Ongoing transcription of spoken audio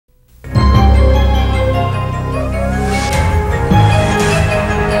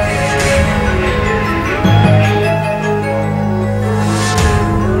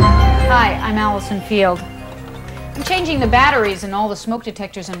Field. I'm changing the batteries in all the smoke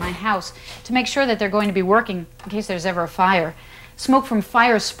detectors in my house to make sure that they're going to be working in case there's ever a fire. Smoke from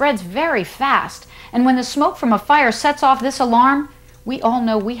fires spreads very fast, and when the smoke from a fire sets off this alarm, we all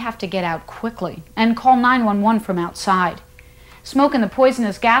know we have to get out quickly and call 911 from outside. Smoke and the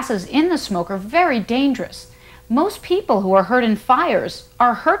poisonous gases in the smoke are very dangerous. Most people who are hurt in fires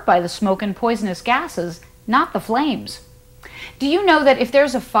are hurt by the smoke and poisonous gases, not the flames. Do you know that if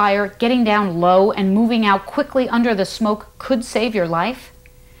there's a fire, getting down low and moving out quickly under the smoke could save your life?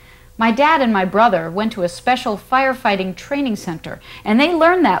 My dad and my brother went to a special firefighting training center, and they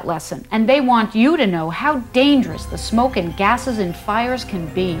learned that lesson, and they want you to know how dangerous the smoke and gases in fires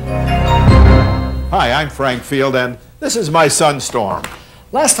can be. Hi, I'm Frank Field, and this is my son, Storm.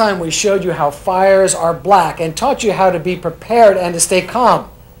 Last time we showed you how fires are black and taught you how to be prepared and to stay calm.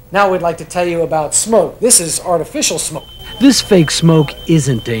 Now we'd like to tell you about smoke. This is artificial smoke. This fake smoke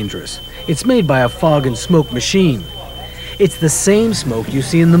isn't dangerous. It's made by a fog and smoke machine. It's the same smoke you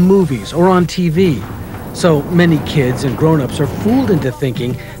see in the movies or on TV. So many kids and grown-ups are fooled into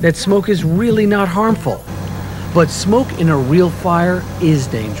thinking that smoke is really not harmful. But smoke in a real fire is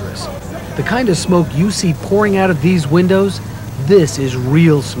dangerous. The kind of smoke you see pouring out of these windows, this is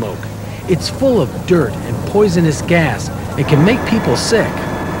real smoke. It's full of dirt and poisonous gas and can make people sick.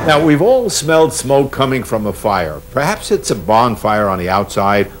 Now, we've all smelled smoke coming from a fire. Perhaps it's a bonfire on the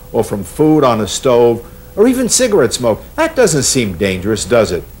outside, or from food on a stove, or even cigarette smoke. That doesn't seem dangerous,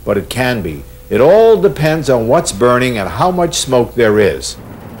 does it? But it can be. It all depends on what's burning and how much smoke there is.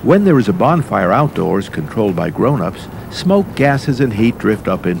 When there is a bonfire outdoors controlled by grown-ups, smoke, gases, and heat drift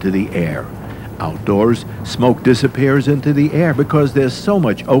up into the air. Outdoors, smoke disappears into the air because there's so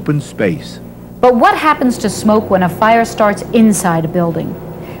much open space. But what happens to smoke when a fire starts inside a building?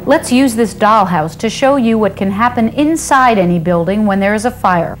 Let's use this dollhouse to show you what can happen inside any building when there is a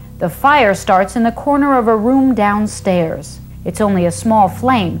fire. The fire starts in the corner of a room downstairs. It's only a small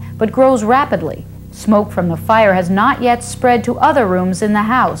flame, but grows rapidly. Smoke from the fire has not yet spread to other rooms in the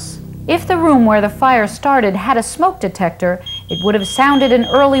house. If the room where the fire started had a smoke detector, it would have sounded an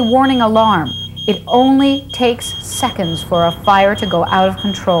early warning alarm. It only takes seconds for a fire to go out of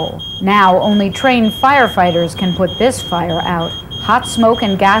control. Now, only trained firefighters can put this fire out. Hot smoke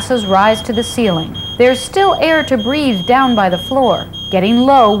and gases rise to the ceiling. There's still air to breathe down by the floor. Getting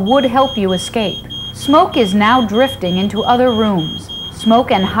low would help you escape. Smoke is now drifting into other rooms.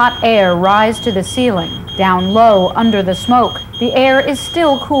 Smoke and hot air rise to the ceiling. Down low under the smoke, the air is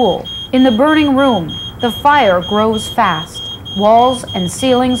still cool. In the burning room, the fire grows fast. Walls and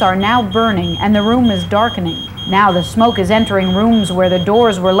ceilings are now burning and the room is darkening. Now the smoke is entering rooms where the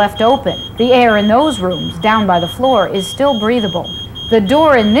doors were left open. The air in those rooms, down by the floor, is still breathable. The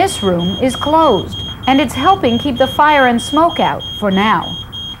door in this room is closed, and it's helping keep the fire and smoke out, for now.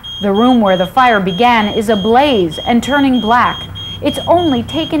 The room where the fire began is ablaze and turning black. It's only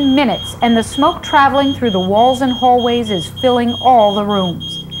taken minutes, and the smoke traveling through the walls and hallways is filling all the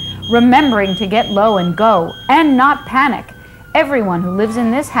rooms. Remembering to get low and go, and not panic, everyone who lives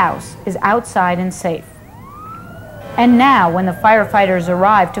in this house is outside and safe. And now, when the firefighters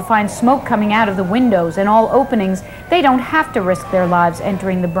arrive to find smoke coming out of the windows and all openings, they don't have to risk their lives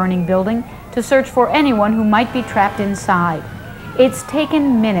entering the burning building to search for anyone who might be trapped inside. It's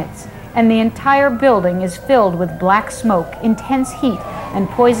taken minutes, and the entire building is filled with black smoke, intense heat, and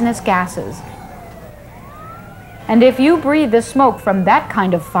poisonous gases. And if you breathe the smoke from that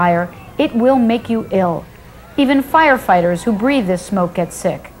kind of fire, it will make you ill. Even firefighters who breathe this smoke get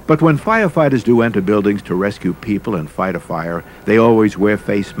sick. But when firefighters do enter buildings to rescue people and fight a fire, they always wear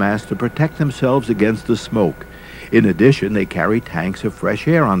face masks to protect themselves against the smoke. In addition, they carry tanks of fresh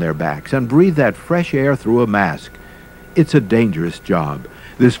air on their backs and breathe that fresh air through a mask. It's a dangerous job.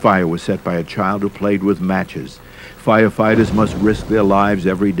 This fire was set by a child who played with matches. Firefighters must risk their lives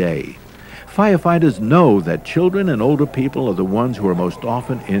every day. Firefighters know that children and older people are the ones who are most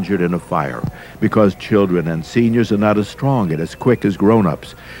often injured in a fire because children and seniors are not as strong and as quick as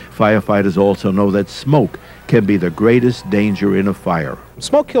grown-ups. Firefighters also know that smoke can be the greatest danger in a fire.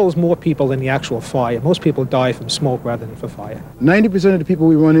 Smoke kills more people than the actual fire. Most people die from smoke rather than from fire. 90% of the people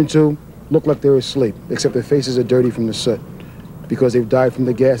we run into look like they're asleep, except their faces are dirty from the soot because they've died from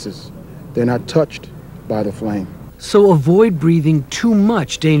the gases. They're not touched by the flame. So avoid breathing too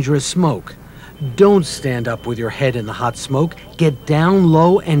much dangerous smoke. Don't stand up with your head in the hot smoke. Get down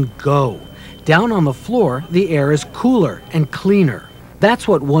low and go. Down on the floor, the air is cooler and cleaner. That's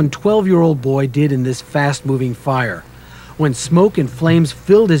what one 12-year-old boy did in this fast-moving fire. When smoke and flames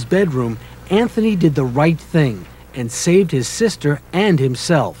filled his bedroom, Anthony did the right thing and saved his sister and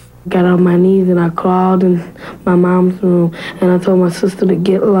himself. Got on my knees and I crawled in my mom's room and I told my sister to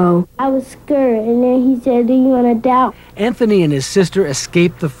get low. I was scared, and then he said, "Do you want to die?" Anthony and his sister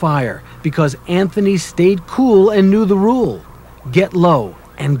escaped the fire because Anthony stayed cool and knew the rule. Get low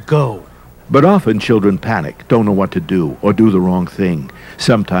and go. But often children panic, don't know what to do, or do the wrong thing.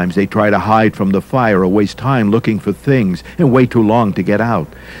 Sometimes they try to hide from the fire or waste time looking for things and wait too long to get out.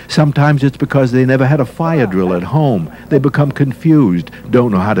 Sometimes it's because they never had a fire drill at home. They become confused,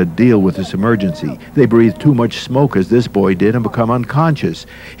 don't know how to deal with this emergency. They breathe too much smoke, as this boy did, and become unconscious.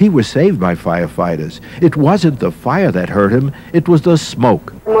 He was saved by firefighters. It wasn't the fire that hurt him, it was the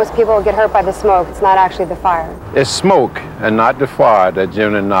smoke. Most people get hurt by the smoke. It's not actually the fire. It's smoke and not the fire that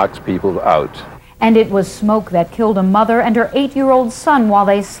generally knocks people out. And it was smoke that killed a mother and her 8-year-old son while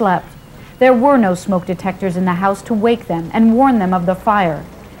they slept. There were no smoke detectors in the house to wake them and warn them of the fire.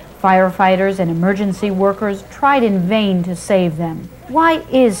 Firefighters and emergency workers tried in vain to save them. Why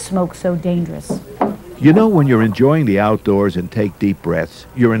is smoke so dangerous? You know, when you're enjoying the outdoors and take deep breaths,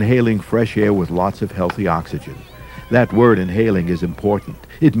 you're inhaling fresh air with lots of healthy oxygen. That word inhaling is important.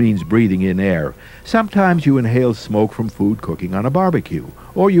 It means breathing in air. Sometimes you inhale smoke from food cooking on a barbecue,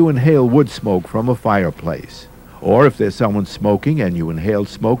 or you inhale wood smoke from a fireplace. Or if there's someone smoking and you inhale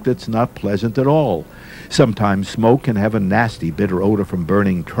smoke that's not pleasant at all. Sometimes smoke can have a nasty, bitter odor from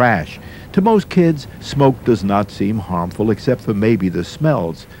burning trash. To most kids, smoke does not seem harmful except for maybe the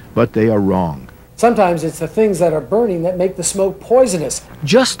smells, but they are wrong. Sometimes it's the things that are burning that make the smoke poisonous.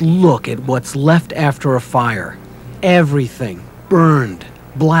 Just look at what's left after a fire. Everything burned,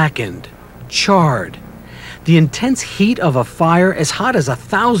 blackened, charred. The intense heat of a fire, as hot as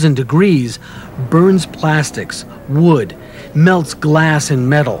 1,000 degrees, burns plastics, wood, melts glass and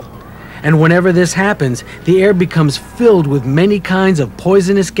metal. And whenever this happens, the air becomes filled with many kinds of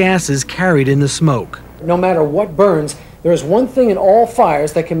poisonous gases carried in the smoke. No matter what burns, there is one thing in all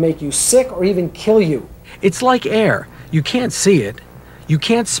fires that can make you sick or even kill you. It's like air. You can't see it. You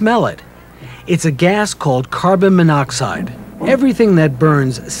can't smell it. It's a gas called carbon monoxide. Everything that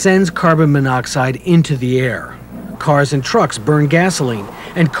burns sends carbon monoxide into the air. Cars and trucks burn gasoline,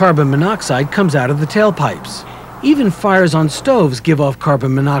 and carbon monoxide comes out of the tailpipes. Even fires on stoves give off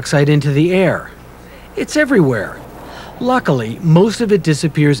carbon monoxide into the air. It's everywhere. Luckily, most of it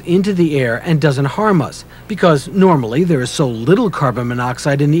disappears into the air and doesn't harm us, because normally there is so little carbon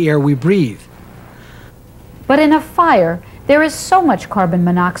monoxide in the air we breathe. But in a fire, there is so much carbon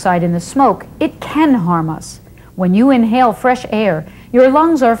monoxide in the smoke, it can harm us. When you inhale fresh air, your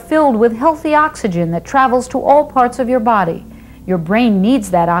lungs are filled with healthy oxygen that travels to all parts of your body. Your brain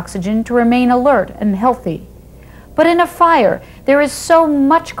needs that oxygen to remain alert and healthy. But in a fire, there is so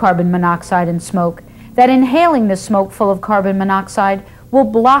much carbon monoxide in smoke that inhaling the smoke full of carbon monoxide will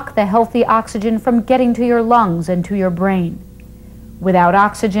block the healthy oxygen from getting to your lungs and to your brain. Without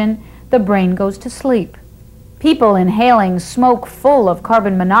oxygen, the brain goes to sleep. People inhaling smoke full of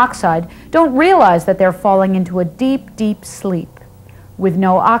carbon monoxide don't realize that they're falling into a deep, deep sleep. With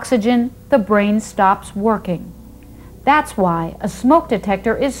no oxygen, the brain stops working. That's why a smoke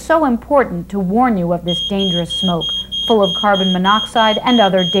detector is so important to warn you of this dangerous smoke, full of carbon monoxide and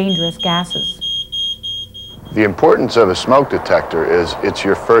other dangerous gases. The importance of a smoke detector is it's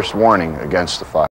your first warning against the fire.